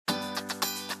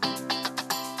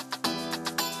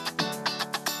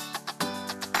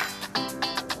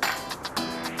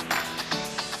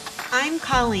I'm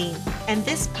Colleen, and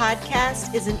this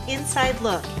podcast is an inside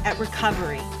look at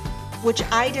recovery, which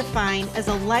I define as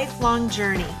a lifelong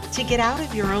journey to get out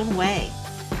of your own way.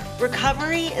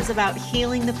 Recovery is about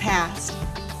healing the past,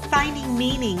 finding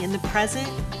meaning in the present,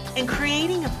 and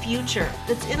creating a future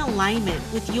that's in alignment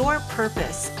with your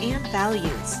purpose and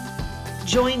values.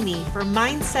 Join me for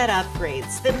mindset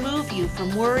upgrades that move you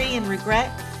from worry and regret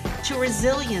to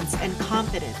resilience and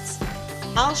confidence.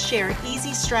 I'll share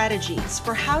easy strategies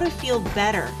for how to feel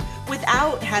better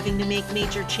without having to make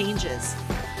major changes.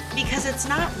 Because it's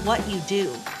not what you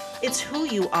do, it's who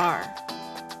you are.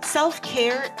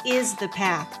 Self-care is the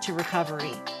path to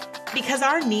recovery because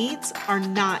our needs are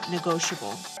not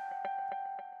negotiable.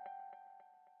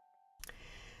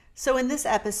 So in this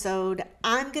episode,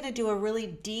 I'm going to do a really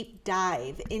deep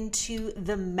dive into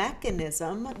the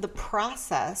mechanism, the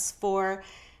process for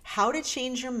how to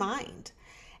change your mind.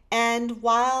 And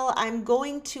while I'm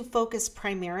going to focus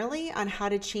primarily on how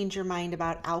to change your mind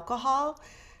about alcohol,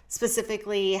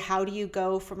 specifically, how do you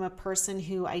go from a person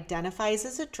who identifies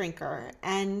as a drinker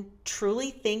and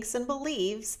truly thinks and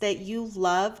believes that you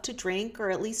love to drink or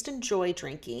at least enjoy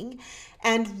drinking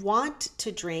and want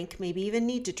to drink, maybe even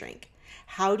need to drink?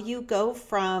 How do you go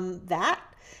from that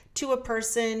to a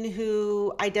person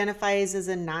who identifies as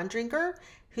a non-drinker,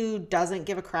 who doesn't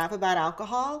give a crap about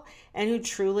alcohol, and who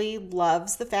truly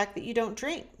loves the fact that you don't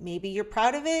drink? Maybe you're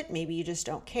proud of it, maybe you just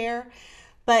don't care.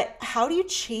 But how do you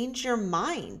change your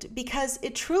mind? Because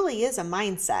it truly is a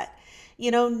mindset.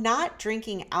 Not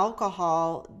drinking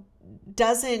alcohol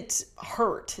doesn't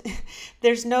hurt.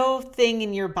 There's no thing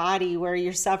in your body where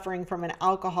you're suffering from an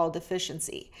alcohol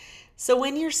deficiency. So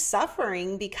when you're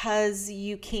suffering because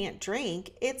you can't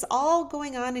drink, it's all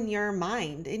going on in your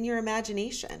mind, in your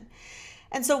imagination.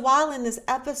 And so while in this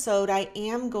episode, I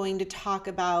am going to talk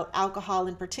about alcohol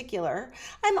in particular,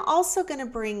 I'm also going to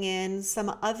bring in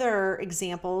some other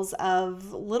examples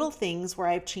of little things where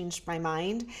I've changed my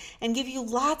mind and give you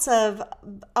lots of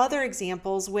other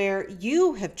examples where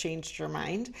you have changed your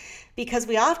mind, because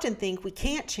we often think we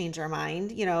can't change our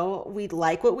mind. We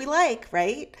like what we like,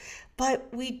 right? But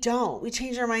we don't. We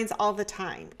change our minds all the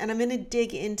time. And I'm going to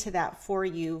dig into that for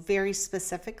you very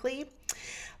specifically.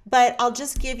 But I'll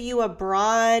just give you a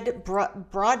broad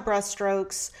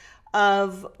brushstrokes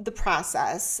of the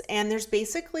process. And there's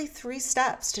basically 3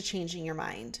 steps to changing your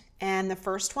mind. And the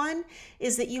first one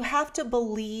is that you have to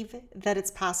believe that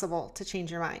it's possible to change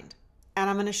your mind.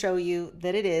 And I'm going to show you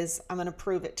that it is. I'm going to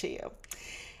prove it to you.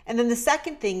 And then the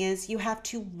second thing is you have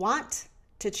to want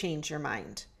to change your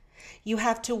mind. You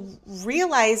have to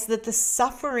realize that the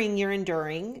suffering you're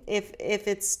enduring, if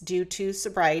it's due to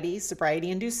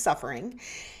sobriety-induced suffering,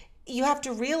 you have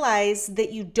to realize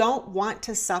that you don't want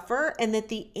to suffer and that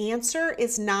the answer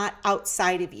is not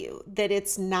outside of you, that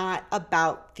it's not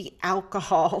about the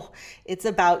alcohol. It's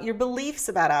about your beliefs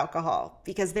about alcohol,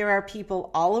 because there are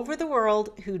people all over the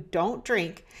world who don't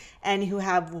drink and who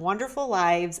have wonderful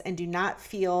lives and do not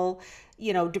feel,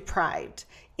 deprived.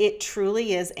 It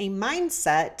truly is a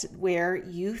mindset where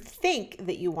you think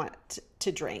that you want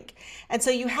to drink. And so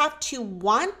you have to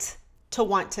want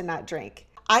to not drink.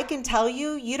 I can tell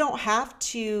you, you don't have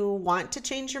to want to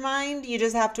change your mind. You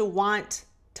just have to want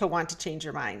to change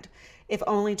your mind, if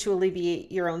only to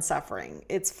alleviate your own suffering.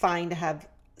 It's fine to have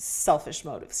selfish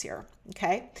motives here,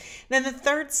 okay? Then the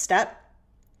third step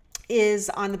is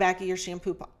on the back of your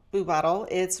shampoo bottle.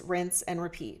 It's rinse and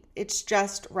repeat. It's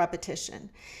just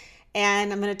repetition.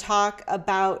 And I'm going to talk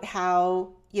about how,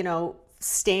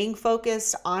 staying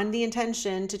focused on the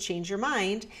intention to change your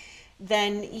mind,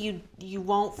 then you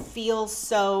won't feel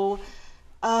so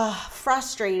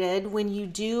frustrated when you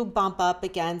do bump up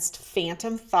against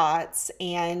phantom thoughts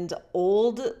and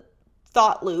old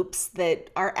thought loops that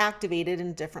are activated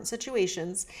in different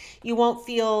situations. You won't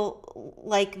feel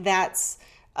like that's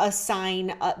a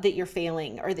sign that you're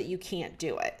failing or that you can't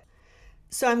do it.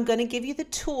 So I'm going to give you the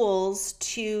tools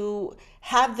to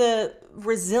have the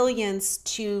resilience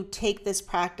to take this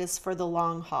practice for the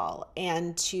long haul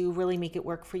and to really make it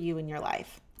work for you in your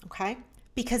life, okay?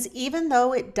 Because even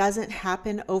though it doesn't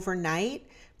happen overnight,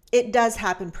 it does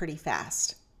happen pretty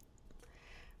fast.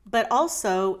 But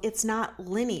also, it's not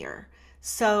linear.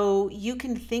 So you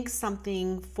can think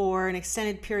something for an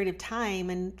extended period of time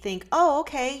and think, oh,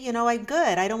 okay, I'm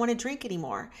good. I don't want to drink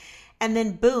anymore. And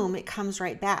then boom, it comes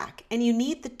right back. And you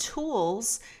need the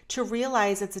tools to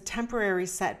realize it's a temporary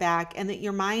setback and that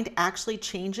your mind actually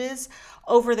changes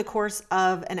over the course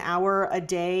of an hour, a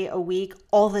day, a week,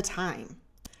 all the time.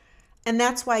 And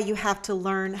that's why you have to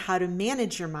learn how to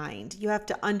manage your mind. You have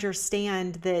to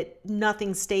understand that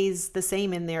nothing stays the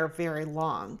same in there very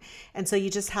long. And so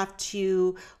you just have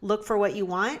to look for what you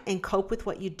want and cope with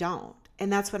what you don't.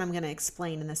 And that's what I'm going to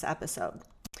explain in this episode.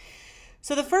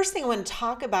 So the first thing I want to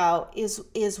talk about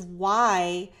is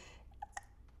why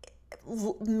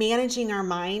managing our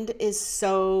mind is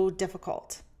so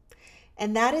difficult.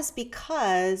 And that is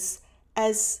because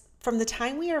as from the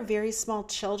time we are very small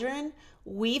children,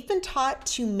 we've been taught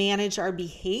to manage our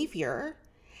behavior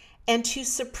and to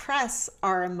suppress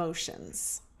our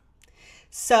emotions.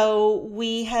 So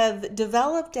we have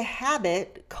developed a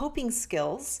habit, coping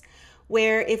skills,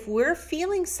 where if we're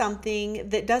feeling something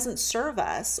that doesn't serve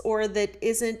us or that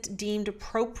isn't deemed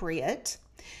appropriate,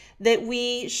 that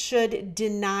we should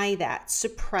deny that,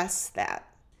 suppress that.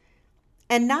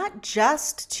 And not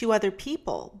just to other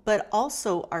people, but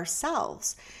also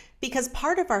ourselves. Because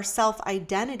part of our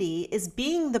self-identity is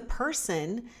being the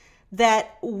person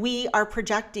that we are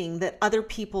projecting, that other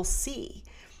people see.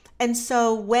 And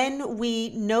so when we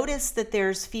notice that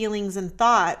there's feelings and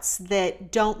thoughts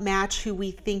that don't match who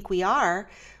we think we are,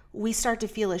 we start to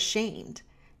feel ashamed.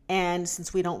 And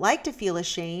since we don't like to feel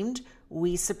ashamed,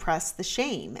 we suppress the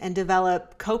shame and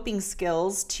develop coping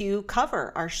skills to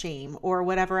cover our shame or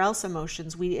whatever else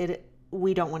emotions we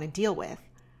don't want to deal with.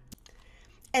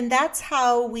 And that's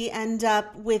how we end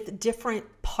up with different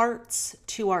parts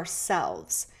to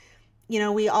ourselves. You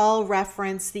know, we all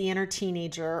reference the inner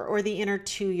teenager or the inner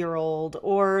 2-year-old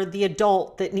or the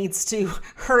adult that needs to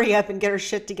hurry up and get her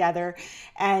shit together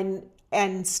and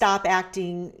stop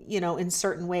acting, in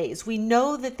certain ways. We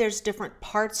know that there's different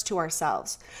parts to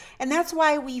ourselves. And that's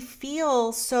why we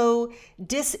feel so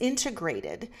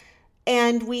disintegrated.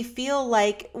 And we feel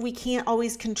like we can't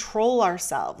always control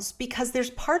ourselves because there's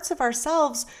parts of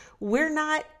ourselves we're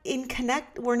not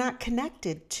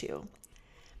connected to.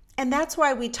 And that's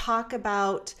why we talk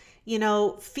about,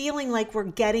 feeling like we're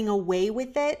getting away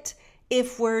with it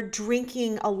if we're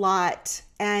drinking a lot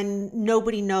and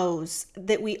nobody knows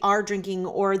that we are drinking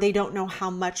or they don't know how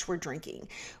much we're drinking.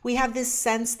 We have this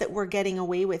sense that we're getting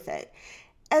away with it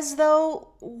as though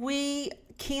we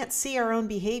can't see our own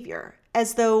behavior,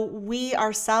 as though we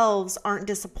ourselves aren't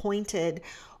disappointed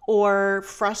or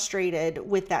frustrated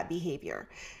with that behavior.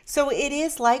 So it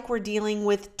is like we're dealing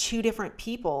with two different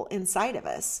people inside of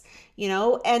us,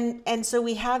 and so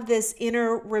we have this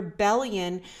inner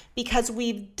rebellion because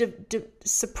we've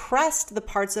suppressed the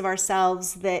parts of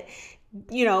ourselves that,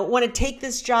 want to take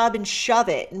this job and shove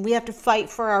it, and we have to fight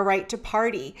for our right to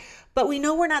party. But we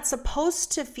know we're not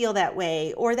supposed to feel that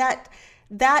way, or that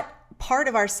part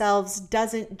of ourselves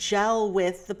doesn't gel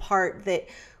with the part that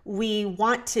we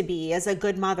want to be as a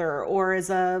good mother or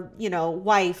as a,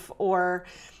 wife or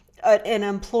an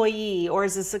employee or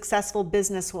as a successful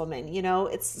businesswoman.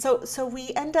 It's so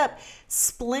we end up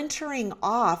splintering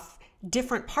off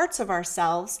different parts of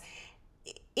ourselves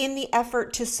in the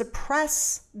effort to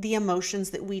suppress the emotions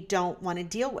that we don't want to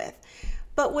deal with.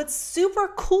 But what's super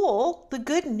cool, the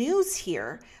good news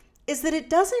here, is that it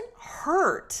doesn't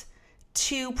hurt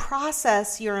to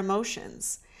process your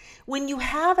emotions. When you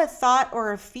have a thought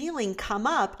or a feeling come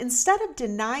up, instead of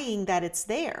denying that it's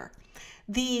there,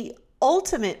 the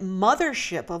ultimate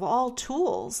mothership of all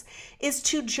tools is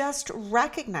to just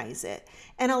recognize it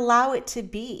and allow it to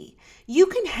be. You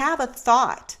can have a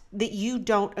thought that you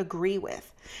don't agree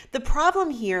with. The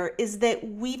problem here is that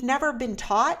we've never been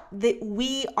taught that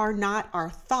we are not our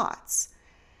thoughts.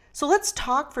 So let's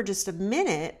talk for just a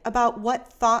minute about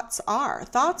what thoughts are.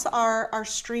 Thoughts are our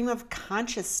stream of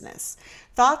consciousness.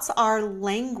 Thoughts are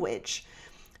language.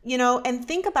 And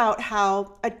think about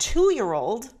how a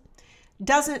 2-year-old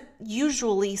doesn't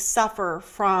usually suffer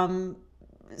from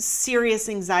serious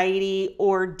anxiety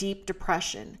or deep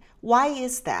depression. Why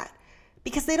is that?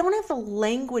 Because they don't have the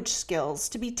language skills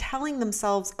to be telling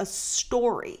themselves a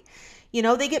story.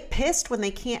 They get pissed when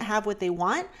they can't have what they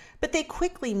want, but they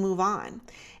quickly move on.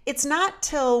 It's not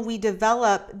till we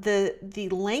develop the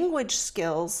language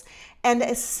skills and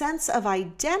a sense of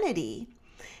identity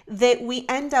that we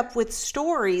end up with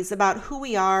stories about who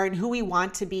we are and who we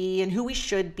want to be and who we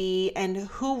should be and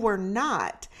who we're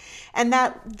not. And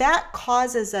that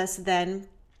causes us then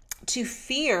to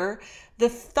fear the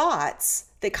thoughts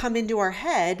that come into our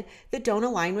head that don't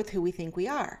align with who we think we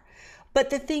are. But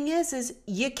the thing is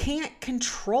you can't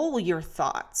control your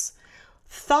thoughts.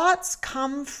 Thoughts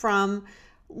come from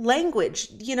language.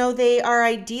 They are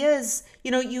ideas.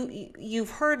 You've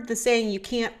heard the saying, you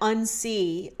can't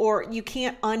unsee or you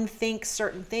can't unthink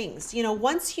certain things.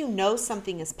 Once you know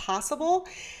something is possible,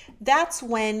 that's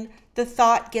when the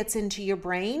thought gets into your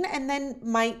brain and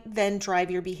might drive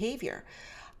your behavior.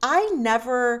 I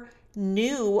never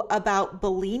knew about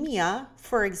bulimia,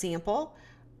 for example.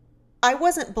 I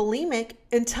wasn't bulimic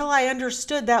until I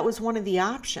understood that was one of the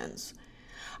options.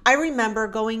 I remember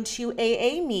going to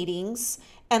AA meetings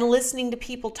and listening to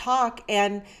people talk,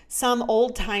 and some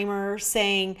old timer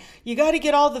saying, you got to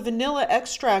get all the vanilla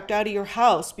extract out of your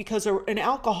house because an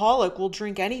alcoholic will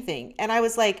drink anything. And I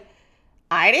was like,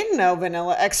 I didn't know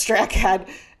vanilla extract had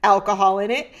alcohol in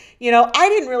it. I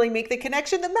didn't really make the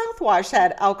connection that mouthwash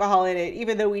had alcohol in it,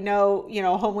 even though we know,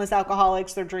 homeless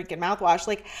alcoholics, they're drinking mouthwash.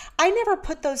 Like, I never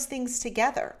put those things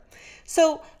together.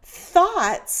 So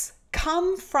thoughts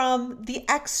come from the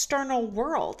external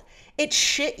world. It's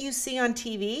shit you see on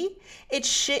TV. It's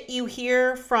shit you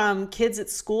hear from kids at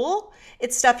school.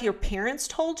 It's stuff your parents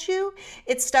told you.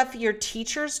 It's stuff your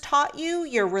teachers taught you,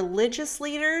 your religious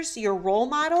leaders, your role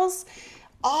models.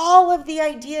 All of the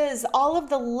ideas, all of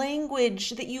the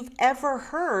language that you've ever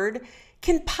heard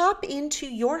can pop into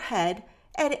your head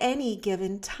at any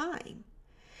given time.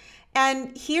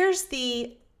 And here's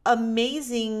the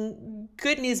amazing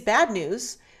good news, bad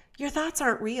news. Your thoughts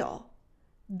aren't real.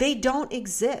 They don't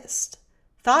exist.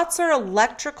 Thoughts are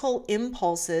electrical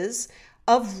impulses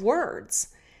of words.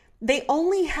 They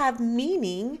only have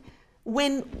meaning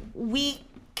when we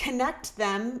connect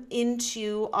them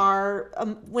into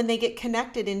when they get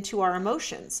connected into our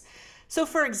emotions. So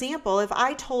for example, if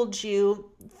I told you,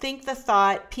 think the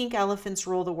thought, pink elephants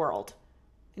rule the world.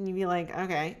 And you'd be like,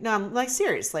 okay. No, I'm like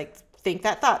serious. Like, think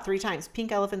that thought 3 times.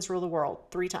 Pink elephants rule the world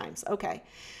 3 times. Okay.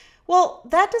 Well,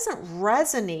 that doesn't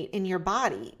resonate in your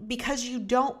body because you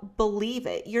don't believe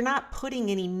it. You're not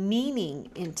putting any meaning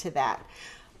into that.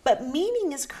 But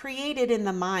meaning is created in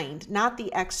the mind, not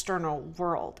the external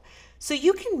world. So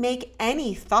you can make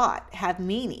any thought have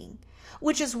meaning,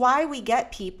 which is why we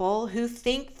get people who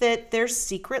think that there's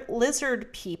secret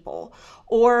lizard people,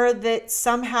 or that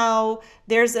somehow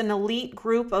there's an elite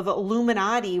group of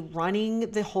Illuminati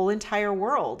running the whole entire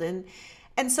world. And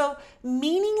so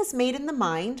meaning is made in the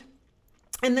mind.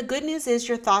 And the good news is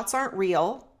your thoughts aren't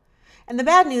real. And the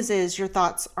bad news is your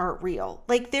thoughts aren't real.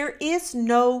 Like, there is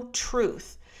no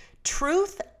truth.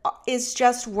 Truth is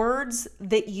just words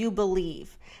that you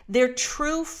believe. They're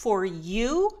true for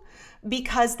you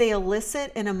because they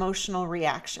elicit an emotional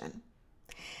reaction.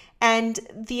 And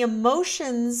the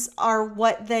emotions are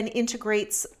what then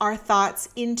integrates our thoughts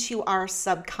into our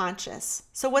subconscious.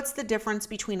 So what's the difference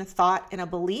between a thought and a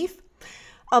belief?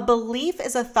 A belief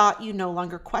is a thought you no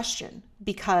longer question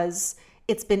because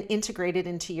it's been integrated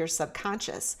into your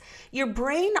subconscious. Your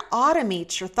brain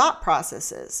automates your thought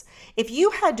processes. If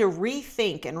you had to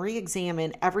rethink and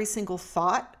re-examine every single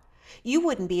thought, you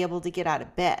wouldn't be able to get out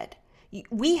of bed.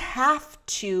 We have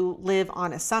to live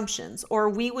on assumptions, or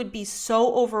we would be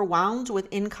so overwhelmed with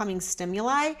incoming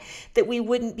stimuli that we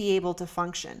wouldn't be able to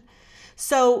function.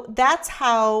 So that's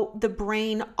how the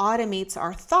brain automates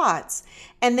our thoughts.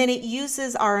 And then it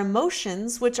uses our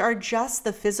emotions, which are just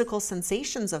the physical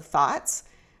sensations of thoughts.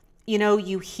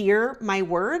 You hear my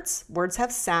words. Words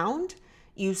have sound.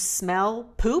 You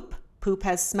smell poop. Poop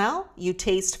has smell. You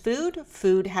taste food.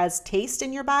 Food has taste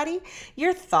in your body.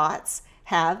 Your thoughts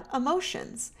have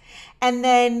emotions. And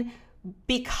then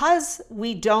because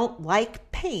we don't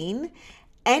like pain,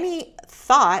 any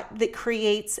thought that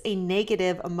creates a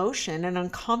negative emotion, an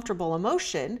uncomfortable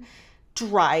emotion,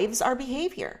 drives our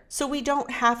behavior. So we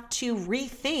don't have to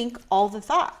rethink all the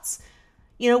thoughts.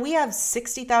 We have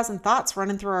 60,000 thoughts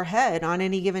running through our head on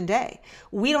any given day.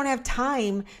 We don't have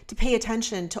time to pay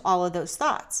attention to all of those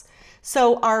thoughts.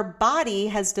 So our body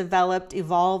has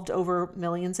evolved over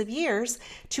millions of years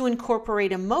to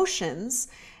incorporate emotions.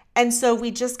 And so we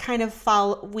just kind of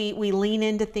we lean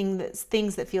into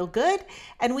things that feel good,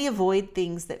 and we avoid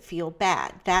things that feel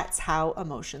bad. That's how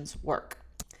emotions work.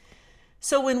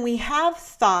 So when we have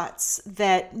thoughts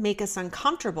that make us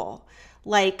uncomfortable,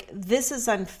 like, this is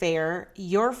unfair,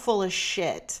 you're full of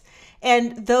shit,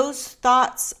 and those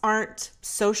thoughts aren't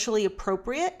socially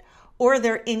appropriate, or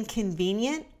they're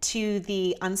inconvenient to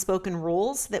the unspoken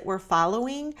rules that we're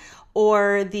following,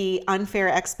 or the unfair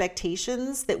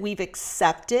expectations that we've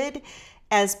accepted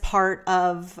as part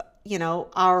of,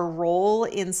 our role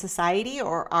in society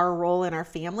or our role in our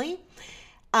family,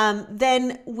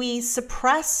 then we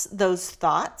suppress those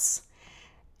thoughts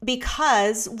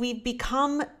because we've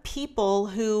become people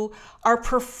who are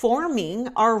performing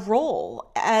our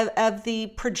role of the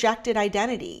projected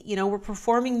identity. We're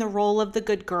performing the role of the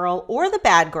good girl or the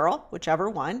bad girl, whichever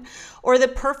one, or the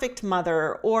perfect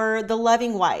mother or the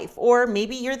loving wife, or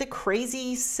maybe you're the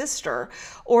crazy sister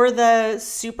or the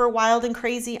super wild and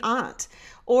crazy aunt,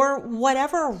 or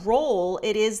whatever role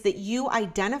it is that you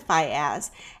identify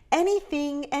as.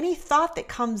 Any thought that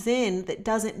comes in that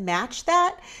doesn't match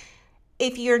that,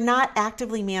 if you're not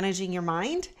actively managing your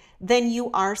mind, then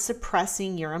you are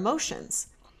suppressing your emotions.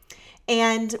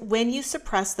 And when you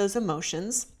suppress those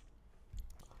emotions,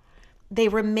 they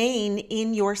remain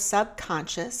in your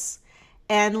subconscious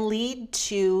and lead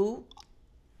to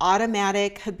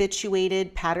automatic,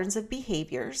 habituated patterns of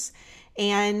behaviors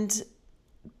and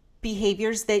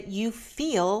behaviors that you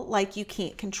feel like you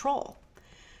can't control.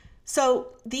 So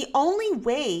the only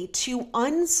way to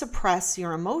unsuppress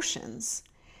your emotions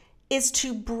is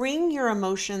to bring your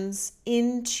emotions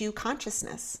into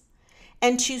consciousness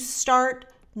and to start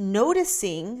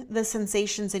noticing the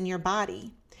sensations in your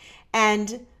body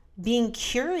and being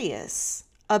curious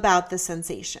about the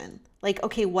sensation. Like,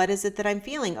 okay, what is it that I'm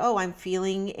feeling? Oh, I'm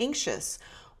feeling anxious.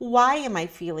 Why am I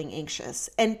feeling anxious?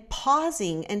 And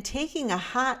pausing and taking a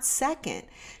hot second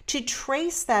to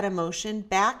trace that emotion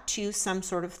back to some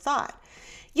sort of thought.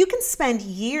 You can spend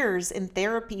years in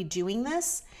therapy doing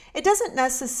this. It doesn't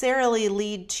necessarily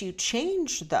lead to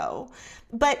change though,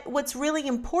 but what's really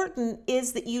important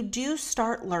is that you do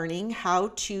start learning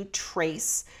how to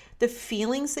trace the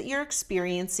feelings that you're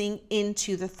experiencing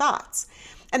into the thoughts.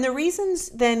 And the reasons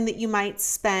then that you might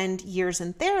spend years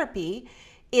in therapy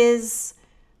is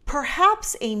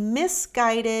perhaps a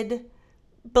misguided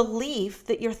belief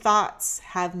that your thoughts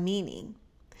have meaning.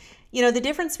 You know, the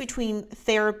difference between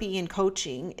therapy and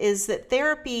coaching is that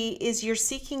therapy is you're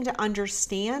seeking to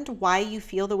understand why you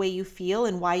feel the way you feel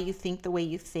and why you think the way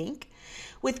you think.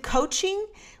 With coaching,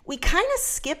 we kind of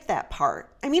skip that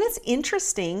part. I mean, it's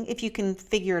interesting if you can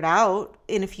figure it out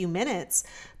in a few minutes,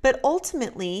 but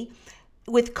ultimately,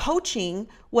 with coaching,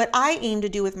 what I aim to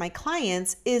do with my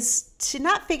clients is to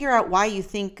not figure out why you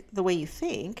think the way you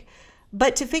think,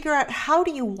 but to figure out how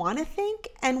do you want to think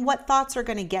and what thoughts are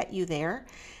going to get you there,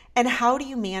 and how do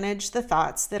you manage the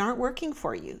thoughts that aren't working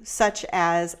for you, such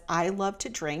as I love to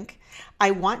drink,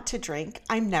 I want to drink,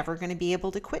 I'm never going to be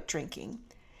able to quit drinking.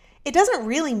 It doesn't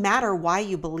really matter why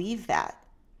you believe that.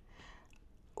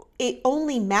 It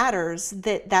only matters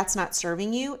that that's not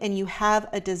serving you and you have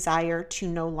a desire to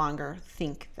no longer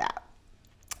think that.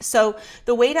 So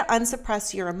the way to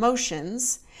unsuppress your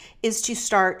emotions is to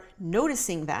start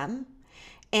noticing them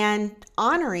and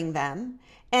honoring them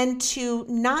and to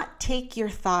not take your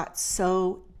thoughts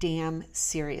so damn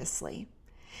seriously.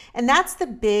 And that's the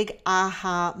big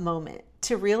aha moment,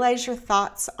 to realize your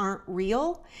thoughts aren't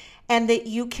real and that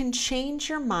you can change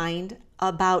your mind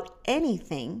about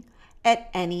anything at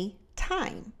any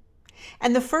time.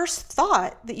 And the first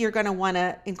thought that you're going to want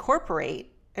to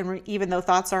incorporate, and even though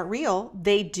thoughts aren't real,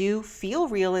 they do feel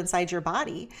real inside your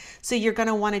body. So you're going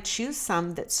to want to choose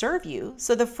some that serve you.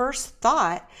 So the first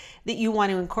thought that you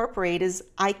want to incorporate is,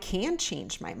 I can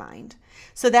change my mind.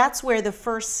 So that's where the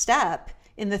first step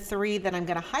in the 3 that I'm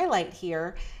going to highlight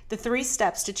here, the 3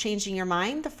 steps to changing your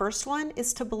mind, the first one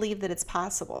is to believe that it's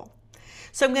possible.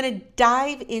 So I'm going to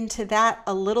dive into that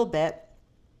a little bit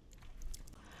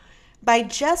by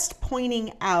just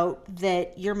pointing out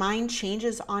that your mind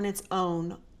changes on its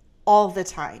own all the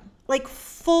time, like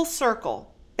full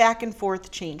circle, back and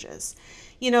forth changes.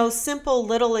 You know, simple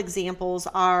little examples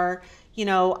are, you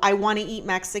know, I want to eat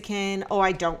Mexican. Oh,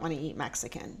 I don't want to eat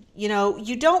Mexican. You know,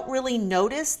 you don't really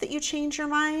notice that you change your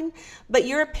mind, but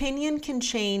your opinion can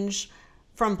change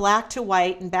from black to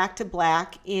white and back to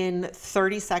black in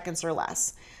 30 seconds or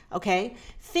less. Okay.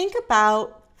 Think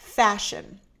about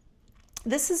fashion.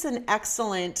 This is an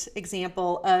excellent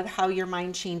example of how your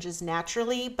mind changes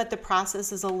naturally, but the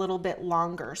process is a little bit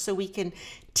longer, so we can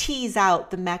tease out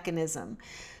the mechanism.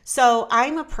 So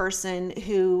I'm a person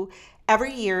who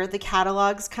every year the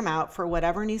catalogs come out for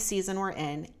whatever new season we're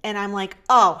in, and I'm like,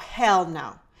 oh, hell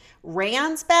no.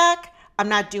 Rayon's back? I'm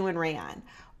not doing rayon.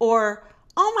 Or,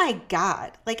 oh my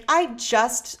God, like I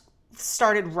just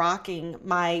started rocking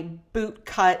my boot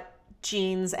cut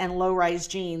jeans and low-rise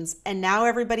jeans, and now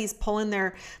everybody's pulling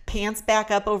their pants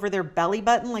back up over their belly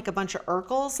button like a bunch of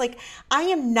Urkels. Like, I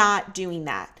am not doing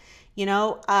that. You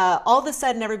know, all of a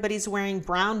sudden everybody's wearing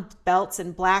brown belts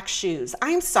and black shoes.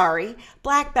 I'm sorry,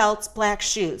 black belts, black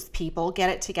shoes. People,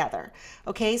 get it together.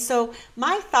 Okay, so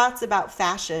my thoughts about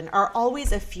fashion are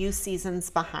always a few seasons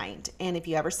behind. And if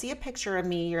you ever see a picture of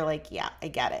me, you're like, yeah, I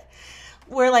get it.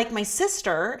 Where like my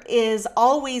sister is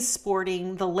always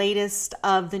sporting the latest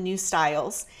of the new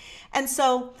styles. And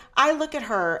so I look at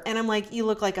her and I'm like, you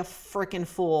look like a freaking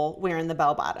fool wearing the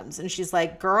bell bottoms. And she's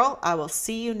like, girl, I will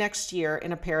see you next year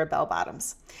in a pair of bell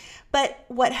bottoms. But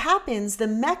what happens, the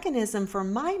mechanism for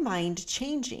my mind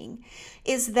changing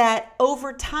is that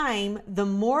over time, the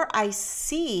more I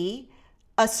see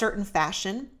a certain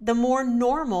fashion, the more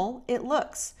normal it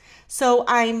looks. So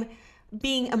I'm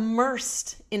being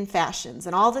immersed in fashions,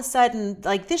 and all of a sudden,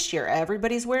 like this year,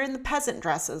 everybody's wearing the peasant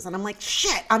dresses, and I'm like,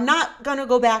 shit, I'm not gonna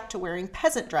go back to wearing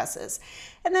peasant dresses.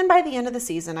 And then by the end of the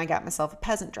season, I got myself a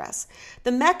peasant dress.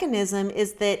 The mechanism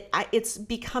is that it's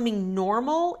becoming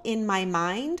normal in my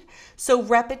mind. So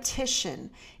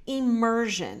repetition,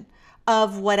 immersion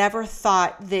of whatever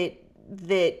thought that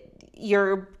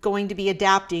you're going to be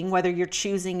adapting, whether you're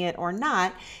choosing it or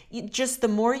not, just the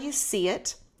more you see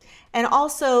it, and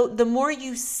also the more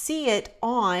you see it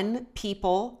on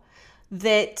people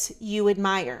that you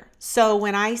admire. So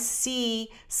when I see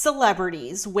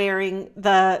celebrities wearing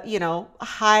the,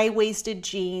 high-waisted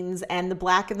jeans and the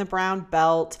black and the brown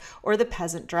belt or the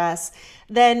peasant dress,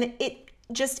 then it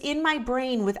just in my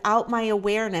brain, without my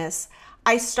awareness,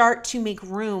 I start to make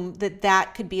room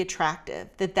that could be attractive,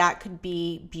 that could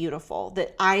be beautiful,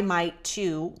 that I might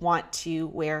too want to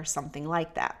wear something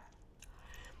like that.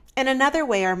 And another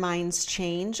way our minds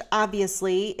change,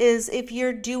 obviously, is if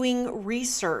you're doing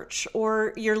research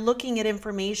or you're looking at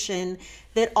information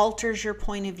that alters your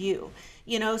point of view.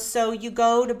 So you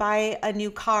go to buy a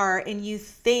new car and you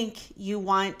think you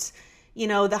want,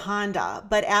 the Honda,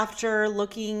 but after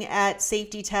looking at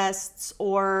safety tests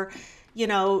or,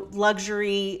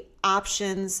 luxury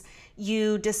options,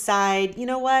 you decide, you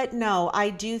know what? No,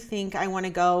 I do think I want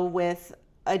to go with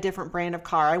a different brand of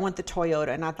car. I want the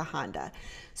Toyota, not the Honda.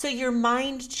 So your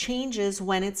mind changes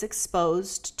when it's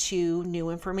exposed to new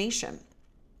information.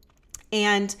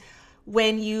 And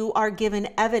when you are given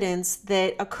evidence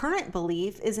that a current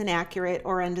belief is inaccurate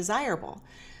or undesirable.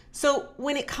 So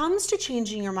when it comes to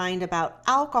changing your mind about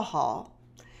alcohol,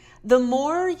 the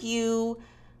more you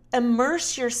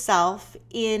immerse yourself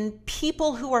in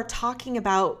people who are talking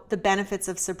about the benefits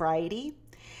of sobriety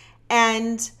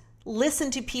and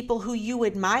listen to people who you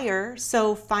admire.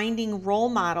 So finding role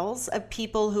models of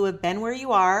people who have been where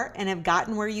you are and have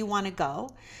gotten where you want to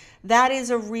go. That is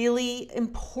a really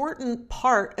important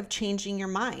part of changing your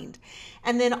mind.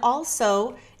 And then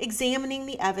also examining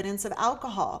the evidence of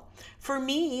alcohol. For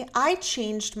me, I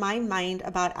changed my mind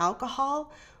about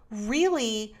alcohol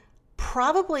really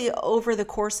probably over the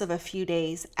course of a few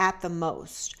days at the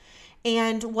most.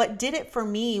 And what did it for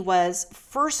me was,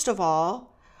 first of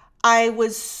all, I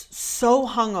was so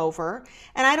hungover,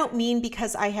 and I don't mean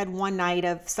because I had one night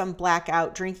of some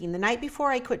blackout drinking. The night before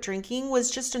I quit drinking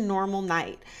was just a normal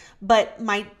night, but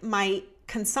my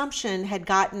consumption had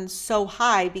gotten so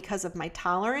high because of my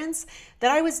tolerance that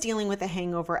I was dealing with a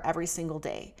hangover every single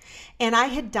day. And I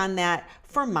had done that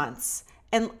for months.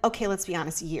 And okay, let's be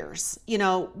honest, years,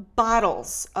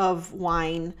 bottles of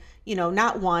wine,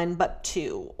 not one, but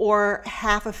two, or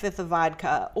half a fifth of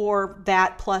vodka, or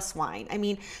that plus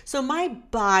wine. So my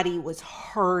body was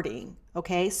hurting.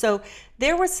 Okay. So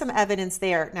there was some evidence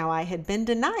there. Now I had been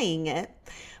denying it,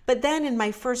 but then in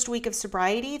my first week of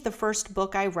sobriety, the first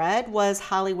book I read was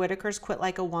Holly Whitaker's Quit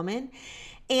Like a Woman.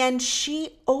 And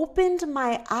she opened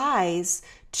my eyes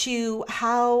to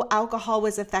how alcohol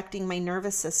was affecting my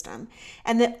nervous system,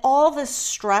 and that all the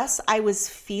stress I was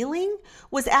feeling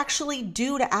was actually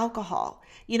due to alcohol.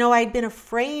 I'd been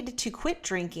afraid to quit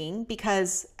drinking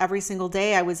because every single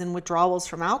day I was in withdrawals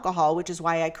from alcohol, which is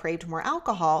why I craved more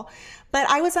alcohol. But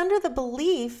I was under the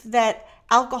belief that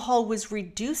alcohol was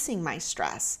reducing my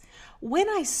stress. When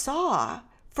I saw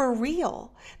for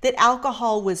real that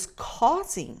alcohol was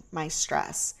causing my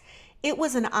stress, it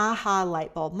was an aha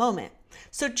light bulb moment.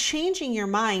 So changing your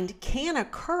mind can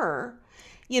occur,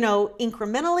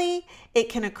 incrementally. It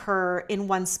can occur in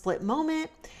one split moment,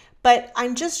 but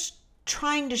I'm just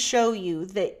trying to show you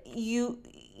that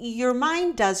your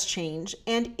mind does change.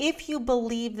 And if you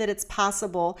believe that it's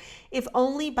possible, if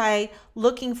only by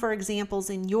looking for examples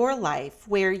in your life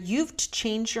where you've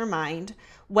changed your mind,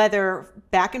 whether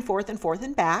back and forth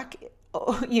and back,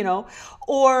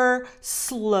 or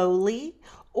slowly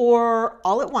or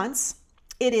all at once,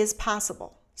 it is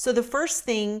possible. So the first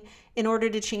thing in order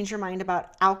to change your mind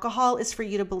about alcohol is for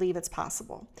you to believe it's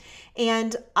possible.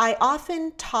 And I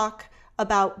often talk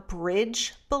about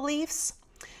bridge beliefs.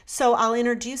 So I'll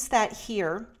introduce that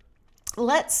here.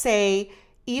 Let's say,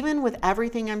 even with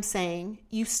everything I'm saying,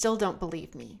 you still don't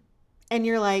believe me. And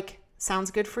you're like,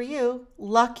 sounds good for you.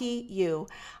 Lucky you.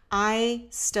 I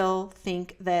still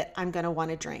think that I'm going to want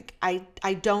to drink.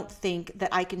 I don't think that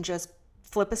I can just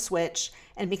flip a switch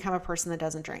and become a person that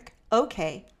doesn't drink.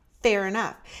 Okay, fair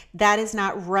enough. That is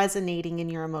not resonating in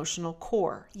your emotional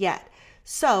core yet.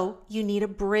 So you need a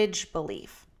bridge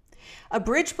belief. A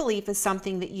bridge belief is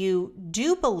something that you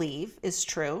do believe is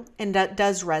true and that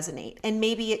does resonate. And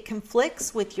maybe it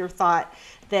conflicts with your thought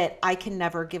that I can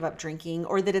never give up drinking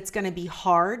or that it's going to be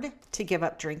hard to give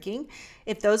up drinking.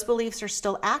 If those beliefs are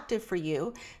still active for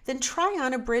you, then try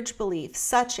on a bridge belief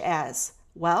such as,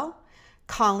 well,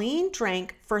 Colleen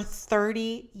drank for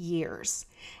 30 years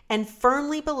and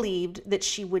firmly believed that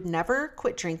she would never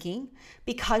quit drinking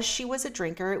because she was a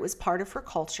drinker. It was part of her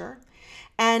culture.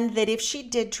 And that if she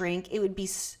did drink, it would be,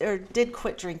 or did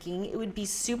quit drinking, it would be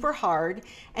super hard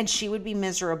and she would be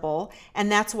miserable. And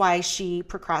that's why she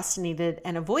procrastinated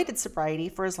and avoided sobriety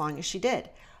for as long as she did.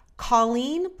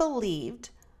 Colleen believed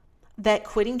that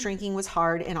quitting drinking was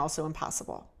hard and also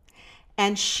impossible.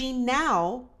 And she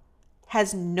now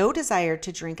has no desire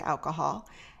to drink alcohol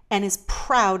and is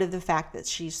proud of the fact that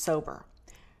she's sober.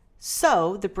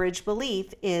 So the bridge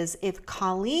belief is, if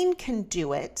Colleen can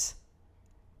do it,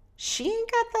 she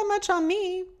ain't got that much on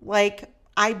me. Like,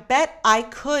 I bet I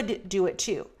could do it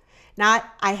too. Not,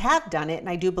 I have done it and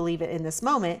I do believe it in this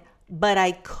moment, but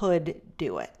I could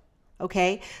do it.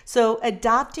 Okay. So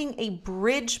adopting a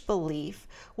bridge belief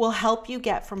will help you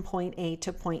get from point A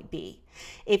to point B.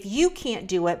 If you can't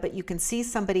do it, but you can see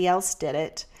somebody else did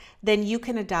it, then you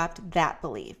can adopt that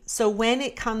belief. So when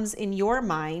it comes in your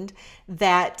mind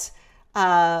that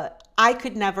I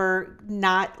could never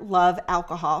not love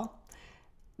alcohol,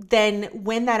 then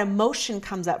when that emotion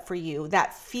comes up for you,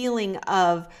 that feeling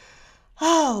of,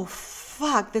 oh,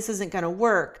 fuck, this isn't going to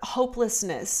work,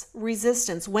 hopelessness,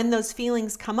 resistance, when those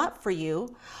feelings come up for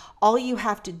you, all you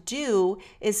have to do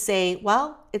is say,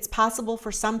 well, it's possible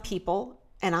for some people,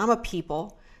 and I'm a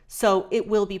people, so it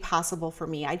will be possible for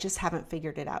me. I just haven't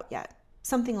figured it out yet.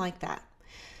 Something like that.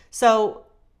 So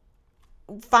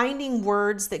finding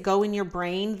words that go in your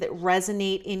brain that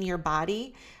resonate in your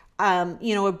body,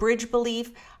 a bridge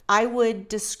belief, I would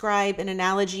describe an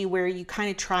analogy where you kind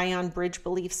of try on bridge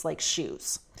beliefs like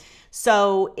shoes.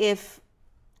 So if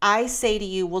I say to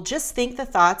you, well, just think the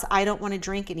thoughts, I don't want to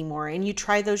drink anymore. And you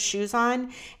try those shoes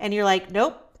on and you're like,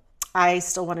 nope, I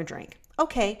still want to drink.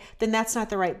 Okay, then that's not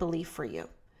the right belief for you.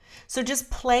 So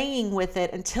just playing with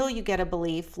it until you get a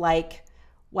belief like,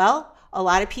 well, a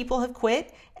lot of people have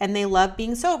quit and they love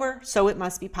being sober, so it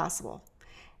must be possible.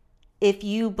 If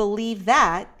you believe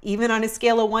that, even on a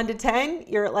scale of 1 to 10,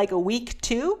 you're at like a week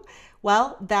 2,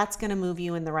 well, that's going to move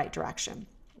you in the right direction.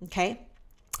 Okay.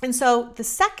 And so the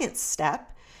second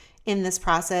step in this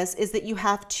process is that you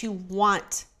have to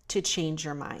want to change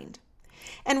your mind.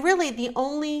 And really, the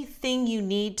only thing you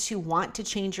need to want to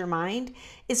change your mind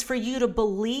is for you to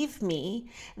believe me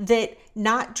that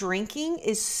not drinking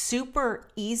is super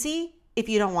easy if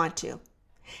you don't want to.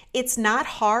 It's not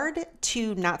hard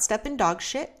to not step in dog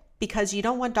shit because you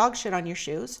don't want dog shit on your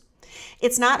shoes.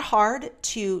 It's not hard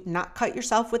to not cut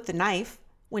yourself with the knife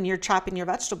when you're chopping your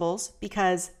vegetables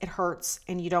because it hurts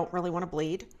and you don't really want to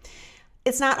bleed.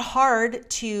 It's not hard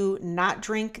to not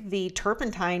drink the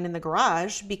turpentine in the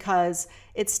garage because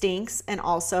it stinks and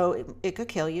also it could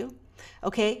kill you.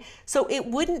 Okay, so it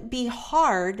wouldn't be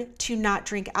hard to not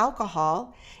drink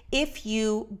alcohol if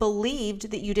you believed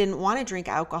that you didn't want to drink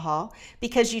alcohol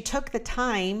because you took the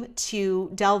time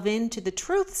to delve into the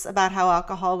truths about how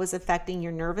alcohol was affecting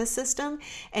your nervous system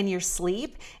and your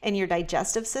sleep and your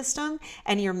digestive system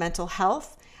and your mental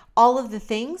health, all of the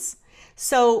things.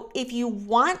 So if you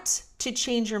want to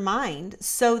change your mind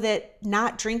so that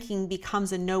not drinking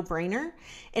becomes a no-brainer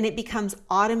and it becomes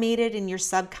automated in your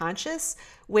subconscious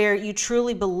where you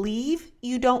truly believe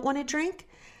you don't want to drink,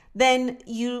 then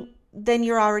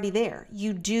you're already there.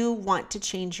 You do want to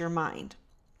change your mind.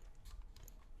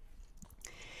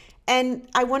 And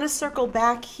I want to circle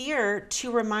back here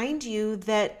to remind you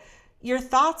that your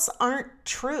thoughts aren't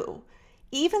true.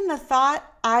 Even the thought,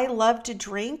 I love to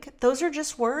drink, those are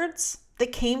just words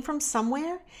that came from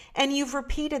somewhere and you've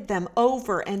repeated them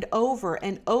over and over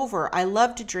and over. I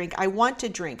love to drink. I want to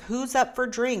drink. Who's up for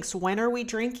drinks? When are we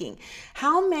drinking?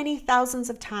 How many thousands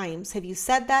of times have you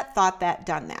said that, thought that,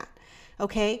 done that?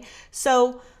 Okay.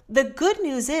 So the good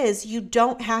news is you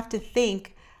don't have to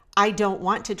think, I don't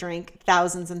want to drink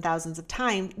thousands and thousands of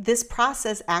times. This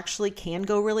process actually can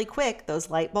go really quick.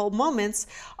 Those light bulb moments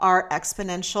are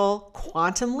exponential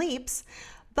quantum leaps.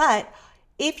 But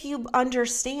if you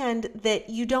understand that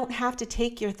you don't have to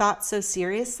take your thoughts so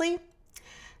seriously,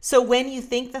 so when you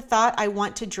think the thought, I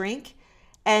want to drink,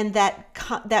 and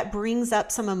that brings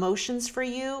up some emotions for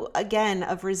you, again,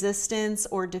 of resistance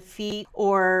or defeat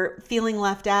or feeling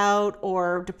left out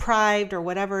or deprived or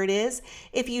whatever it is,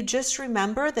 if you just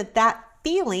remember that that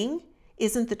feeling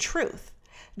isn't the truth.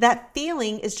 That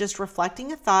feeling is just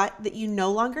reflecting a thought that you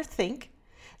no longer think,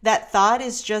 That thought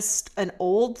is just an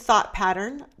old thought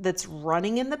pattern that's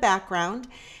running in the background.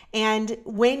 And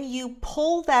when you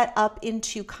pull that up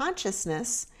into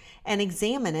consciousness and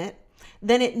examine it,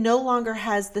 then it no longer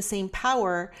has the same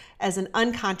power as an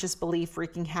unconscious belief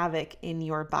wreaking havoc in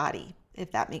your body,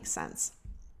 if that makes sense.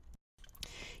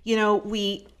 You know,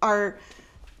 we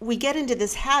get into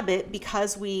this habit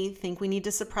because we think we need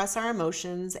to suppress our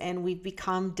emotions, and we've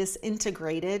become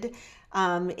disintegrated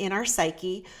in our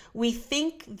psyche. We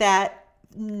think that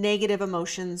negative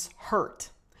emotions hurt.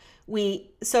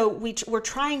 We're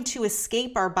trying to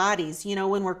escape our bodies, you know,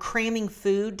 when we're cramming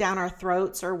food down our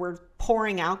throats, or we're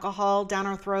pouring alcohol down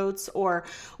our throats, or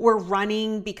we're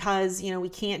running because, you know, we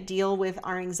can't deal with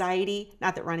our anxiety.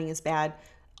 Not that running is bad,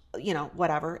 you know,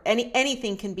 whatever.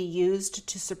 Anything can be used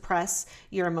to suppress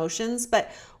your emotions.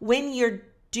 But when you're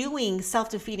doing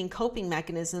self-defeating coping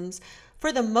mechanisms,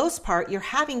 for the most part, you're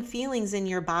having feelings in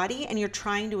your body and you're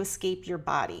trying to escape your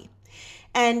body.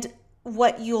 And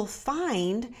what you'll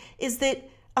find is that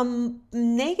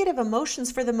negative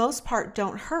emotions, for the most part,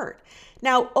 don't hurt.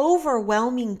 Now,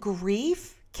 overwhelming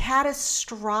grief,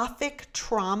 catastrophic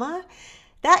trauma,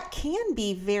 that can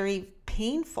be very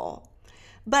painful.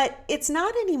 But it's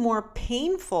not any more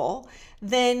painful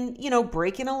than, you know,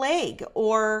 breaking a leg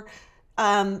or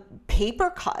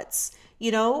paper cuts.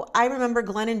 You know, I remember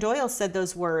Glennon Doyle said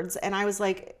those words, and I was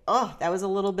like, oh, that was a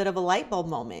little bit of a light bulb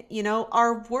moment. You know,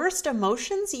 our worst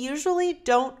emotions usually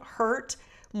don't hurt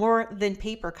more than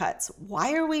paper cuts.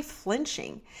 Why are we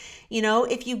flinching? You know,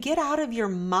 if you get out of your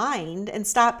mind and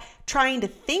stop trying to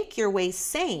think your way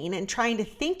sane and trying to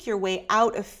think your way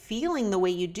out of feeling the way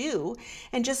you do,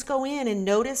 and just go in and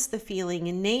notice the feeling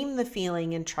and name the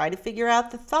feeling and try to figure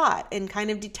out the thought and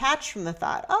kind of detach from the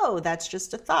thought. Oh, that's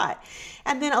just a thought.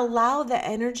 And then allow the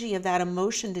energy of that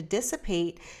emotion to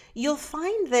dissipate, you'll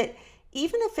find that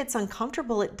even if it's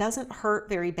uncomfortable, it doesn't hurt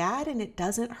very bad and it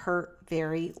doesn't hurt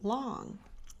very long.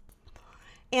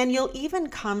 And you'll even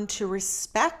come to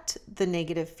respect the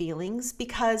negative feelings,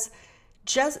 because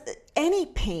just any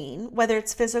pain, whether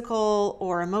it's physical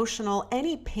or emotional,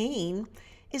 any pain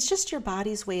is just your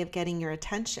body's way of getting your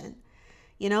attention.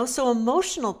 You know, so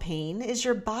emotional pain is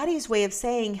your body's way of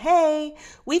saying, hey,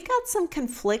 we've got some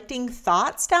conflicting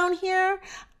thoughts down here.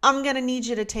 I'm going to need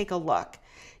you to take a look.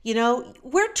 You know,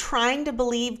 we're trying to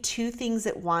believe two things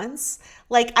at once,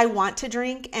 like I want to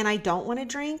drink and I don't want to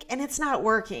drink, and it's not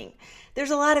working.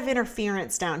 There's a lot of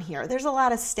interference down here. There's a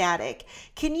lot of static.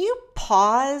 Can you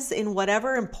pause in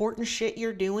whatever important shit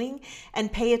you're doing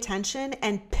and pay attention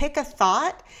and pick a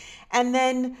thought, and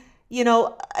then, you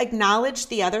know, acknowledge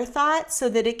the other thought so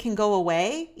that it can go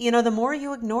away? You know, the more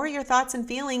you ignore your thoughts and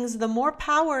feelings, the more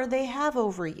power they have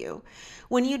over you.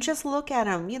 When you just look at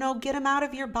them, you know, get them out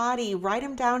of your body, write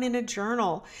them down in a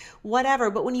journal, whatever.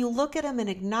 But when you look at them and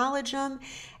acknowledge them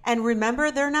and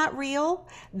remember they're not real,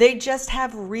 they just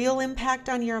have real impact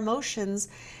on your emotions,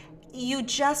 you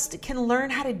just can learn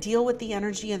how to deal with the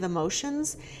energy of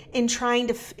emotions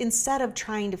instead of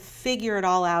trying to figure it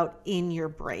all out in your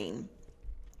brain.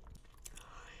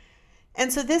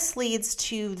 And so this leads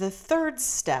to the third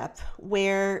step,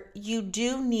 where you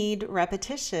do need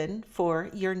repetition for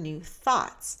your new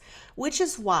thoughts, which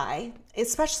is why,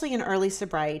 especially in early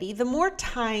sobriety, the more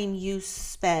time you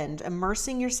spend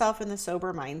immersing yourself in the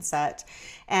sober mindset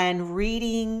and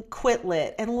reading Quit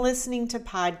Lit and listening to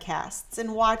podcasts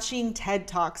and watching TED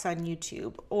Talks on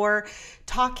YouTube or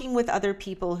talking with other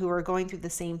people who are going through the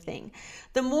same thing,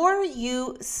 the more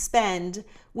you spend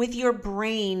with your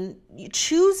brain,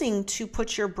 choosing to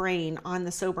put your brain on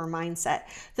the sober mindset,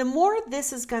 the more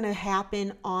this is going to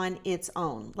happen on its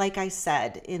own. Like I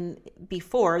said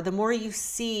before, the more you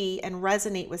see and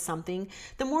resonate with something,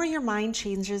 the more your mind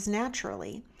changes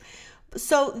naturally.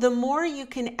 So the more you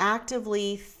can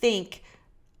actively think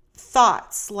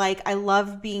thoughts like, I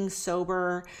love being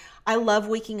sober, I love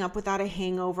waking up without a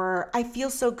hangover, I feel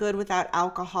so good without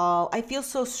alcohol, I feel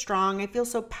so strong, I feel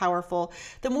so powerful,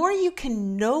 the more you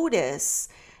can notice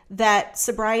that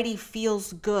sobriety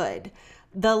feels good,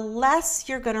 the less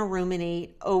you're going to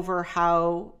ruminate over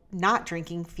how not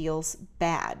drinking feels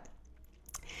bad.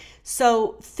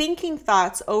 So thinking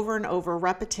thoughts over and over,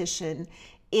 repetition,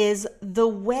 is the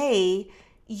way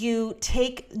you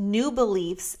take new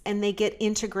beliefs and they get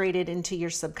integrated into your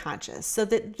subconscious so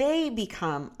that they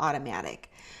become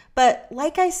automatic. But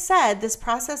like I said, this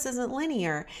process isn't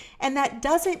linear, and that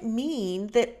doesn't mean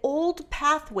that old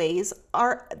pathways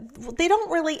they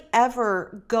don't really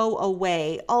ever go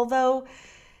away. Although,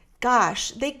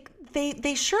 gosh,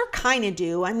 they sure kind of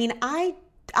do. I mean, I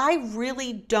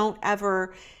really don't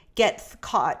ever get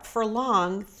caught for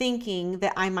long thinking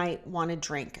that I might want to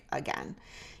drink again.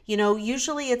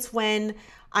 Usually it's when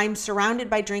I'm surrounded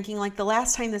by drinking. Like the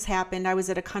last time this happened, I was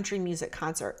at a country music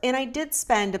concert and I did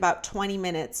spend about 20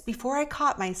 minutes before I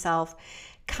caught myself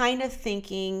kind of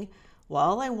thinking,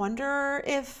 well, I wonder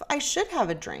if I should have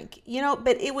a drink,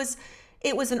 but it was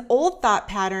an old thought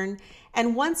pattern.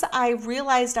 And once I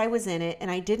realized I was in it and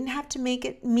I didn't have to make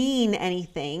it mean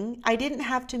anything, I didn't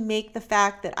have to make the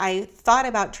fact that I thought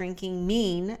about drinking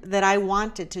mean that I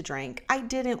wanted to drink. I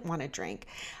didn't want to drink.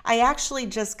 I actually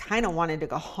just kind of wanted to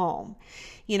go home,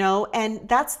 and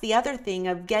that's the other thing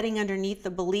of getting underneath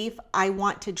the belief, I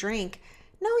want to drink.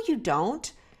 No, you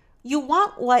don't. You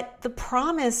want what the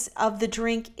promise of the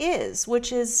drink is,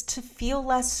 which is to feel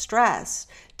less stressed,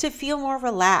 to feel more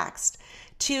relaxed,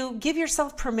 to give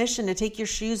yourself permission to take your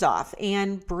shoes off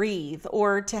and breathe,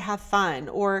 or to have fun,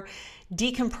 or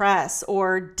decompress,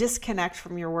 or disconnect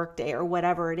from your workday, or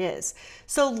whatever it is.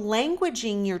 So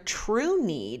languaging your true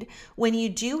need, when you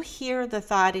do hear the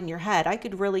thought in your head, I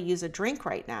could really use a drink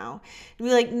right now, and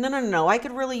be like, no, I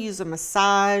could really use a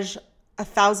massage,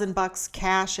 $1,000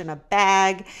 cash in a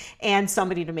bag, and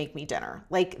somebody to make me dinner.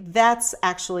 Like that's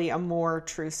actually a more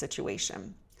true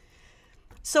situation.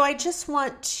 So I just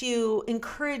want to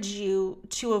encourage you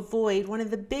to avoid one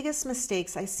of the biggest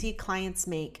mistakes I see clients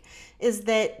make is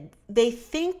that they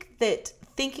think that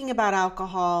thinking about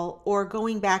alcohol or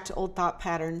going back to old thought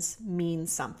patterns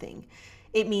means something.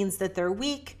 It means that they're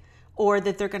weak, or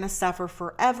that they're going to suffer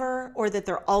forever, or that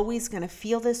they're always going to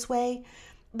feel this way.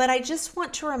 But I just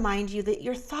want to remind you that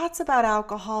your thoughts about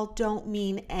alcohol don't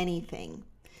mean anything.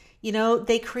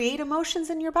 They create emotions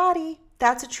in your body.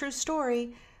 That's a true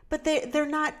story. But they're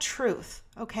not truth,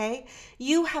 okay?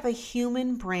 You have a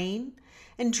human brain,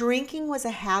 and drinking was a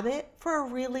habit for a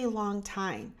really long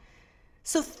time.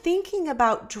 So thinking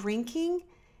about drinking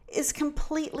is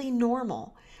completely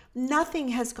normal. Nothing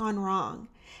has gone wrong.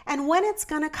 And when it's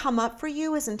going to come up for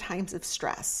you is in times of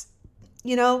stress.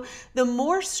 The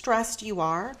more stressed you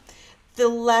are, the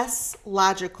less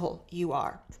logical you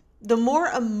are. The more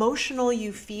emotional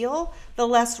you feel, the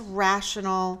less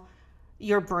rational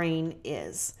your brain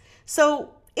is. So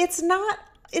it's not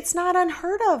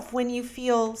unheard of when you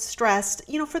feel stressed.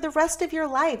 For the rest of your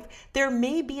life, there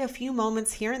may be a few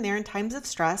moments here and there in times of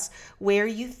stress where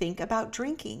you think about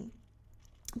drinking.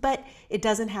 But it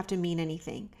doesn't have to mean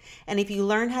anything. And if you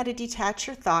learn how to detach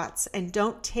your thoughts and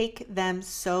don't take them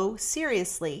so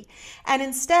seriously, and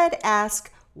instead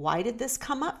ask, why did this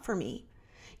come up for me?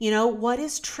 What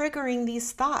is triggering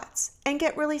these thoughts? And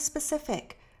get really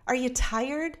specific. Are you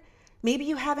tired? Maybe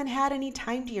you haven't had any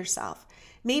time to yourself.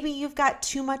 Maybe you've got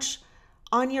too much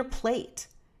on your plate,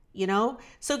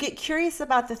 So get curious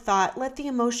about the thought. Let the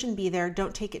emotion be there.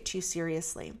 Don't take it too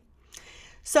seriously.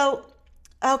 So,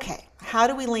 okay, how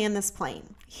do we land this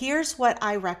plane? Here's what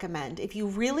I recommend. If you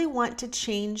really want to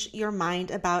change your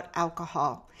mind about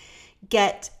alcohol,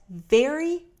 get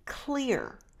very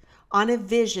clear on a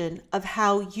vision of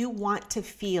how you want to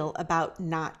feel about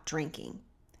not drinking.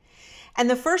 And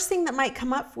the first thing that might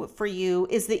come up for you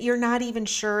is that you're not even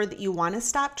sure that you want to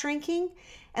stop drinking.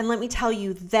 And let me tell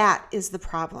you, that is the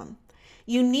problem.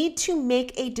 You need to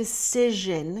make a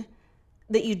decision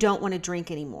that you don't want to drink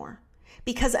anymore,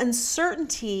 because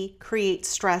uncertainty creates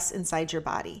stress inside your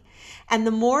body. And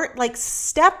the more,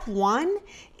 step one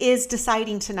is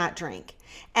deciding to not drink.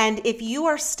 And if you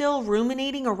are still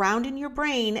ruminating around in your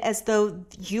brain as though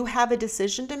you have a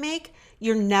decision to make,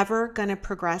 you're never going to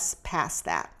progress past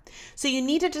that. So you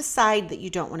need to decide that you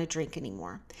don't want to drink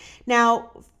anymore.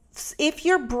 Now, if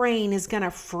your brain is going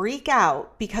to freak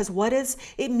out because what does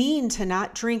it mean to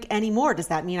not drink anymore? Does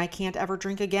that mean I can't ever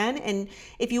drink again? And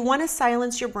if you want to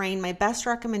silence your brain, my best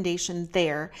recommendation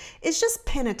there is just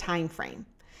pin a time frame.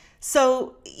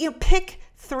 So pick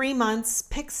 3 months,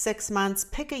 pick 6 months,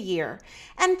 pick a year,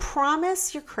 and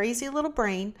promise your crazy little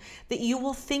brain that you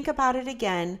will think about it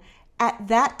again at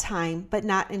that time, but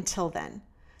not until then.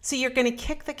 So you're going to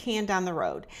kick the can down the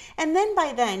road. And then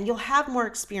by then, you'll have more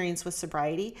experience with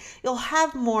sobriety. You'll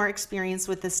have more experience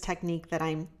with this technique that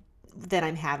I'm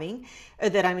having, or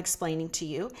that I'm explaining to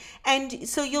you. And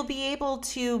so you'll be able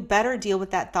to better deal with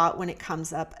that thought when it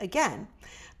comes up again.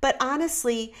 But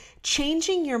honestly,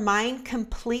 changing your mind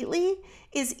completely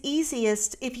is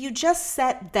easiest if you just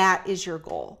set that as your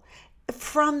goal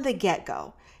from the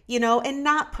get-go, and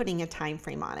not putting a time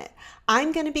frame on it.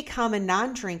 I'm going to become a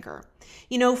non-drinker.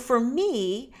 For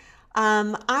me,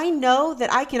 I know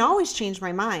that I can always change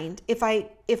my mind if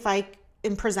I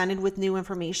am presented with new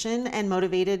information and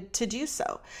motivated to do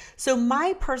so. So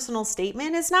my personal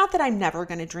statement is not that I'm never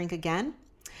going to drink again,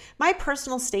 My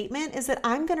personal statement is that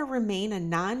I'm going to remain a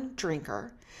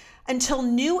non-drinker until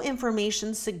new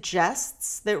information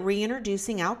suggests that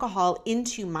reintroducing alcohol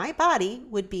into my body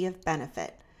would be of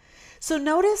benefit. So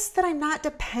notice that I'm not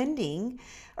depending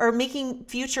or making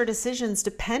future decisions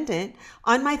dependent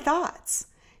on my thoughts.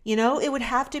 It would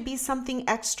have to be something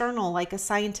external, like a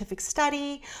scientific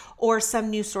study or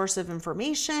some new source of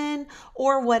information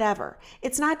or whatever.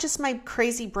 It's not just my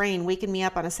crazy brain waking me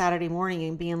up on a Saturday morning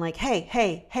and being like,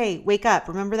 hey, wake up.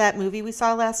 Remember that movie we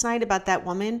saw last night about that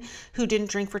woman who didn't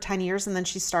drink for 10 years and then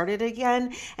she started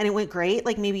again and it went great?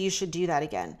 Like, maybe you should do that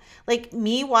again. Like,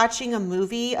 me watching a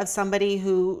movie of somebody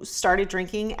who started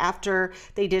drinking after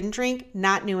they didn't drink,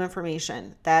 not new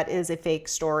information. That is a fake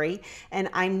story. And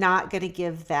I'm not going to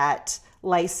give that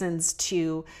license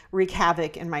to wreak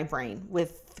havoc in my brain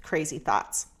with crazy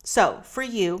thoughts. So for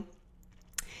you,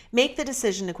 make the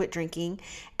decision to quit drinking,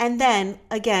 and then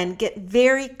again, get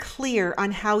very clear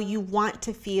on how you want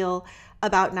to feel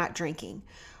about not drinking.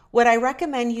 What I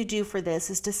recommend you do for this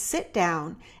is to sit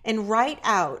down and write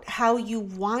out how you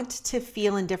want to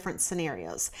feel in different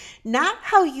scenarios, not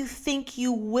how you think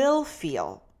you will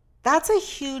feel. That's a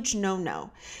huge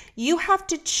no-no. You have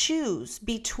to choose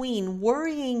between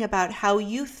worrying about how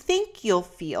you think you'll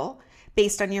feel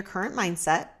based on your current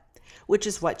mindset, which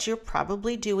is what you're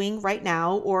probably doing right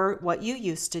now or what you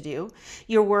used to do.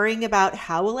 You're worrying about,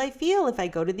 how will I feel if I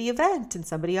go to the event and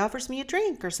somebody offers me a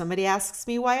drink, or somebody asks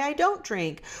me why I don't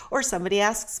drink, or somebody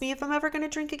asks me if I'm ever going to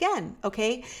drink again.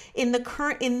 Okay? In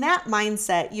that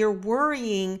mindset, you're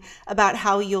worrying about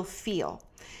how you'll feel.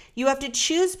 You have to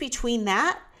choose between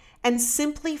that and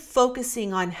simply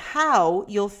focusing on how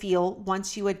you'll feel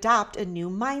once you adopt a new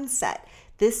mindset.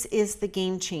 This is the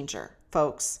game changer,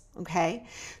 folks, okay?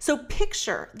 So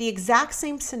picture the exact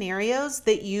same scenarios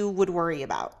that you would worry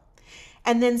about,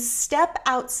 and then step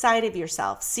outside of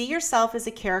yourself. See yourself as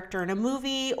a character in a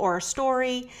movie or a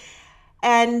story.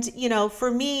 And, for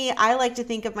me, I like to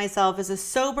think of myself as a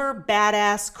sober,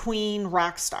 badass queen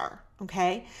rock star,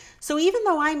 okay? So even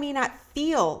though I may not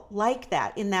feel like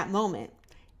that in that moment,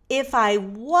 if I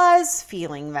was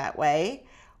feeling that way,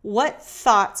 what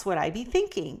thoughts would I be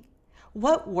thinking?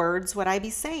 What words would I be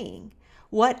saying?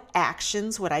 What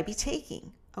actions would I be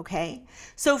taking? Okay.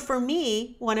 So for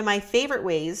me, one of my favorite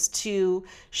ways to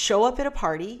show up at a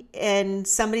party and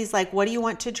somebody's like, what do you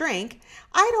want to drink?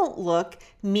 I don't look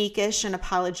meekish and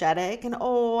apologetic and,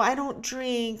 oh, I don't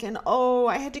drink, and, oh,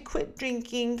 I had to quit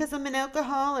drinking because I'm an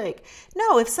alcoholic.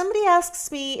 No, if somebody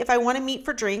asks me if I want to meet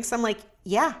for drinks, I'm like,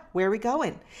 yeah, where are we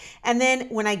going? And then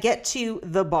when I get to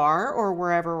the bar or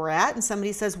wherever we're at and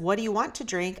somebody says, what do you want to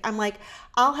drink? I'm like,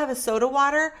 I'll have a soda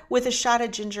water with a shot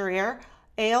of ginger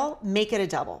ale, make it a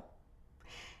double.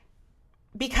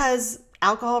 Because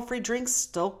alcohol-free drinks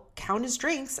still count as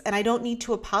drinks, and I don't need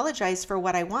to apologize for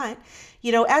what I want.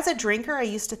 As a drinker, I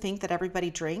used to think that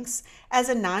everybody drinks. As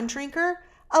a non-drinker,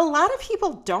 a lot of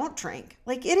people don't drink.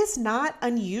 Like, it is not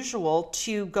unusual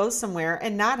to go somewhere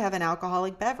and not have an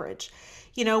alcoholic beverage.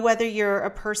 Whether you're a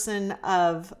person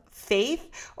of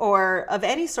faith or of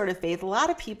any sort of faith, a lot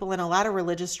of people in a lot of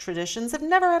religious traditions have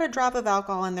never had a drop of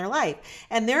alcohol in their life.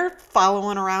 And they're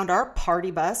following around our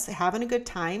party bus, having a good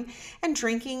time and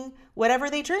drinking whatever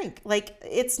they drink. Like,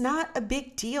 it's not a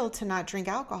big deal to not drink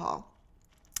alcohol.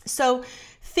 So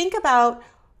think about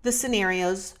the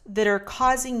scenarios that are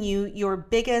causing you your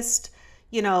biggest,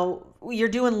 you're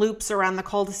doing loops around the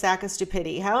cul-de-sac of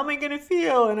stupidity. How am I going to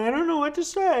feel? And I don't know what to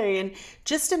say. And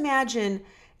just imagine,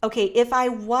 okay, if I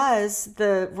was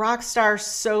the rock star,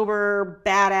 sober,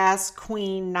 badass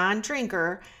queen,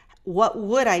 non-drinker, what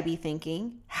would I be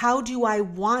thinking? How do I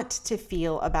want to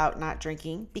feel about not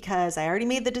drinking? Because I already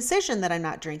made the decision that I'm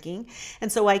not drinking.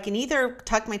 And so I can either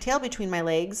tuck my tail between my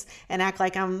legs and act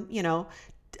like I'm,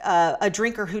 a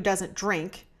drinker who doesn't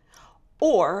drink,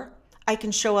 or I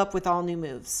can show up with all new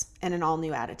moves and an all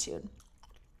new attitude.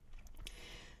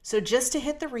 So just to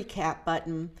hit the recap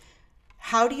button,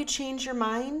 how do you change your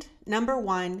mind? Number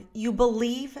 1, you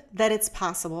believe that it's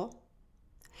possible.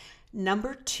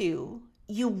 Number 2,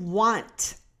 you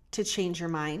want to change your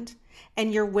mind,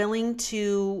 and you're willing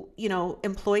to,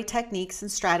 employ techniques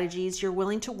and strategies. You're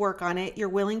willing to work on it. You're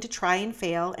willing to try and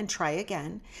fail and try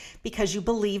again because you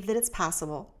believe that it's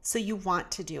possible. So you want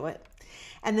to do it.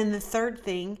 And then the third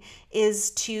thing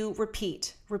is to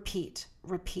repeat,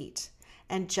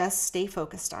 and just stay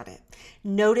focused on it.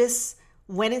 Notice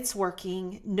when it's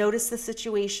working, notice the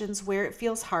situations where it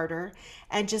feels harder,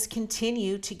 and just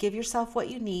continue to give yourself what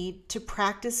you need to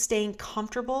practice staying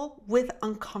comfortable with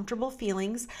uncomfortable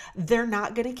feelings. They're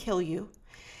not going to kill you,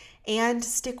 and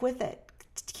stick with it.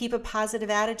 Keep a positive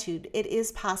attitude. It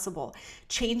is possible.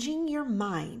 Changing your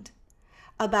mind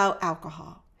about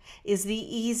alcohol is the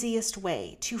easiest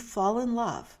way to fall in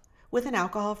love with an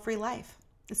alcohol-free life.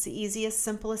 It's the easiest,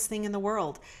 simplest thing in the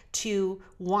world to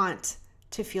want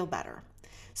to feel better.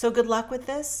 So good luck with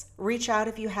this. Reach out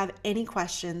if you have any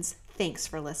questions. Thanks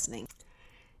for listening.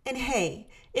 And hey,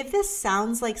 if this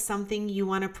sounds like something you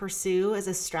want to pursue as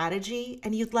a strategy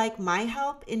and you'd like my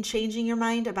help in changing your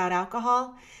mind about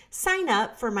alcohol, sign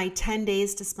up for my 10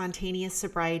 Days to Spontaneous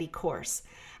Sobriety course.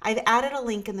 I've added a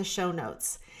link in the show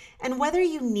notes. And whether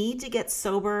you need to get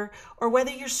sober or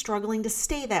whether you're struggling to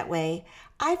stay that way,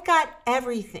 I've got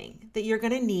everything that you're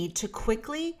going to need to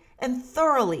quickly and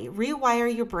thoroughly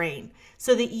rewire your brain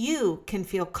so that you can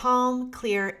feel calm,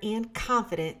 clear, and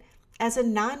confident as a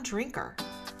non-drinker.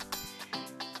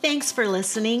 Thanks for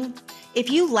listening. If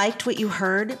you liked what you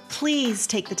heard, please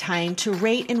take the time to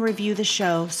rate and review the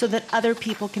show so that other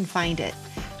people can find it.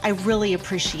 I really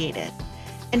appreciate it.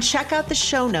 And check out the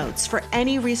show notes for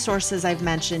any resources I've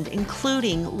mentioned,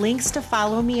 including links to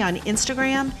follow me on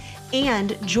Instagram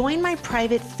and join my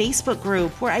private Facebook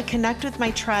group where I connect with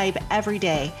my tribe every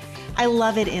day. I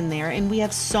love it in there and we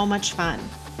have so much fun.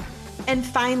 And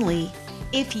finally,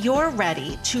 if you're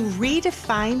ready to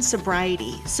redefine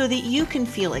sobriety so that you can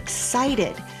feel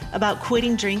excited about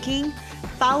quitting drinking,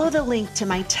 follow the link to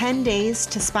my 10 Days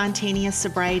to Spontaneous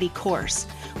Sobriety course,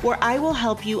 where I will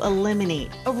help you eliminate,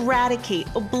 eradicate,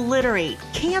 obliterate,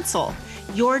 cancel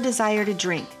your desire to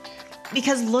drink.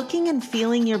 Because looking and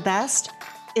feeling your best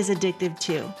is addictive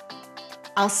too.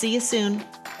 I'll see you soon.